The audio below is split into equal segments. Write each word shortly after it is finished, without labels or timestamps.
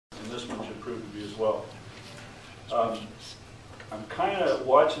proved to be as well. I'm kind of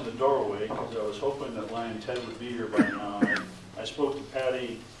watching the doorway because I was hoping that Lion Ted would be here by now. I spoke to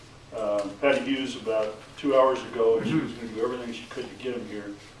Patty Hughes about 2 hours ago, and she was going to do everything she could to get him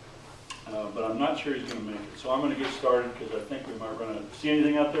here. But I'm not sure he's going to make it. So I'm going to get started because I think we might run out. See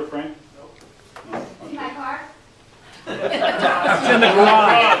anything out there, Frank? Nope. No? Okay. See my car? It's in the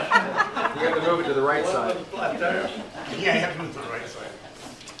garage. You have to move it to the right side. Yeah, you have to move to the right side.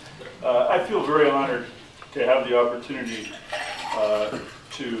 I feel very honored to have the opportunity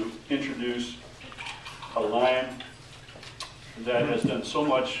to introduce a Lion that has done so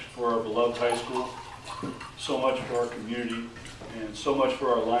much for our beloved high school, so much for our community, and so much for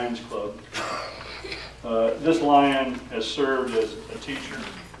our Lions Club. This Lion has served as a teacher,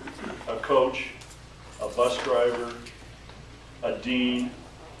 a coach, a bus driver, a dean,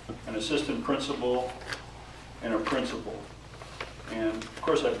 an assistant principal, and a principal. And of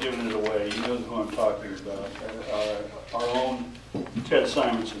course I've given it away. You know who I'm talking about. Our own Ted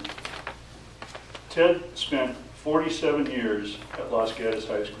Simonson. Ted spent 47 years at Los Gatos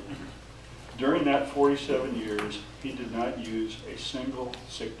High School. During that 47 years, he did not use a single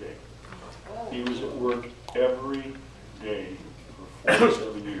sick day. He was at work every day for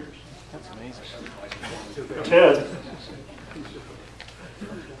 47 years. That's amazing. Ted,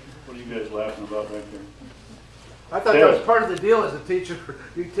 what are you guys laughing about right there? I thought that was part of the deal as a teacher.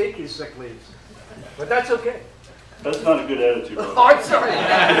 You take your sick leaves. But that's okay. That's not a good attitude, Oh, brother. I'm sorry.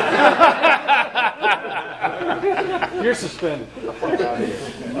 You're suspended.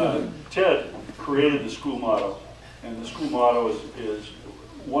 Ted created the school motto, and the school motto is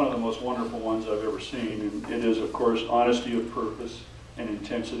one of the most wonderful ones I've ever seen, and it is, of course, honesty of purpose and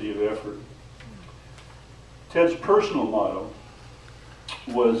intensity of effort. Ted's personal motto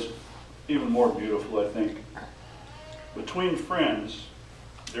was even more beautiful, I think. Between friends,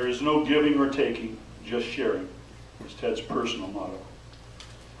 there is no giving or taking, just sharing, was Ted's personal motto.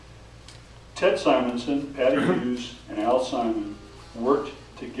 Ted Simonson, Patty Hughes, and Al Simon worked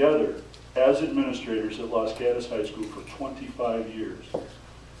together as administrators at Los Gatos High School for 25 years.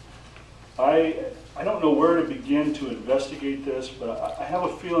 I don't know where to begin to investigate this, but I have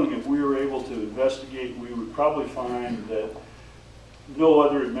a feeling if we were able to investigate, we would probably find that no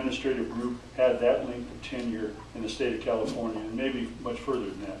other administrative group had that length of tenure in the state of California, and maybe much further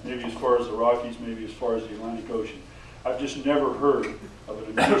than that. Maybe as far as the Rockies, maybe as far as the Atlantic Ocean. I've just never heard of an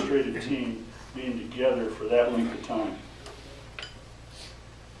administrative team being together for that length of time.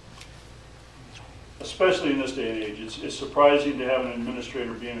 Especially in this day and age, it's surprising to have an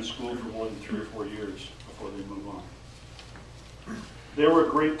administrator be in a school for more than 3 or 4 years before they move on. They were a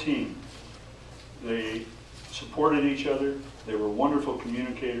great team. They supported each other. They were wonderful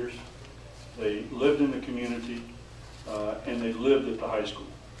communicators. They lived in the community, and they lived at the high school.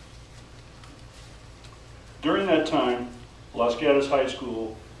 During that time, Los Gatos High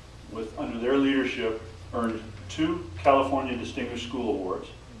School, under their leadership, earned 2 California Distinguished School Awards.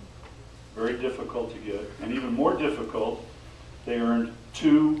 Very difficult to get. And even more difficult, they earned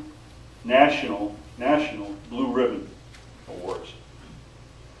 2 national Blue Ribbon Awards.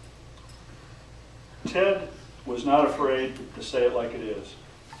 Ted was not afraid to say it like it is.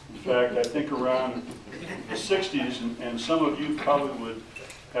 In fact, I think around the 60s, and some of you probably would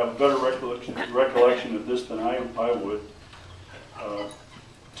have a better recollection of this than I would,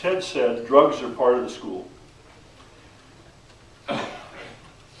 Ted said, drugs are part of the school.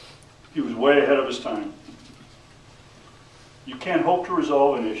 He was way ahead of his time. You can't hope to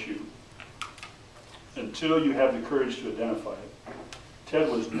resolve an issue until you have the courage to identify it. Ted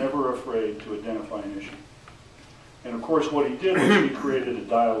was never afraid to identify an issue. And of course what he did was he created a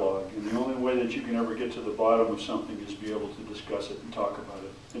dialogue, and the only way that you can ever get to the bottom of something is be able to discuss it and talk about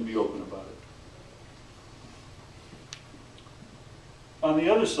it and be open about it. On the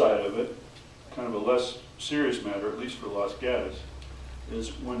other side of it, kind of a less serious matter, at least for Los Gatos,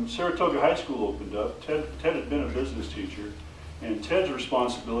 is when Saratoga High School opened up, Ted had been a business teacher, and Ted's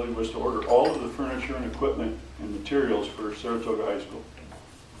responsibility was to order all of the furniture and equipment and materials for Saratoga High School.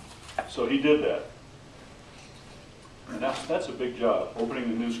 So he did that. And that's a big job. Opening a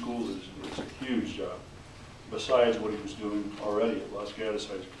new school is a huge job, besides what he was doing already at Los Gatos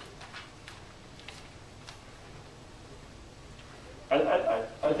High School.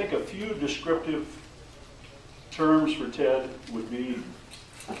 I think a few descriptive terms for Ted would be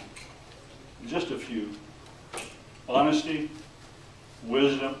just a few. Honesty,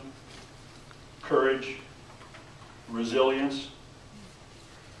 wisdom, courage, resilience,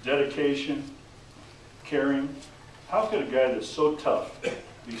 dedication, caring. How could a guy that's so tough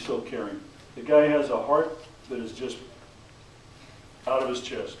be so caring? The guy has a heart that is just out of his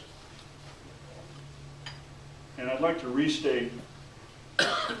chest. And I'd like to restate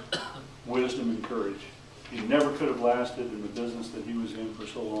wisdom and courage. He never could have lasted in the business that he was in for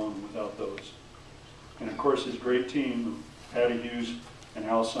so long without those. And of course, his great team, Patty Hughes and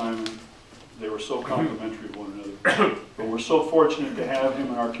Al Simon, they were so complimentary of one another. But we're so fortunate to have him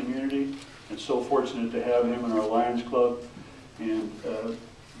in our community, and so fortunate to have him in our Lions Club. And the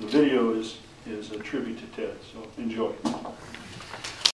video is a tribute to Ted, so enjoy.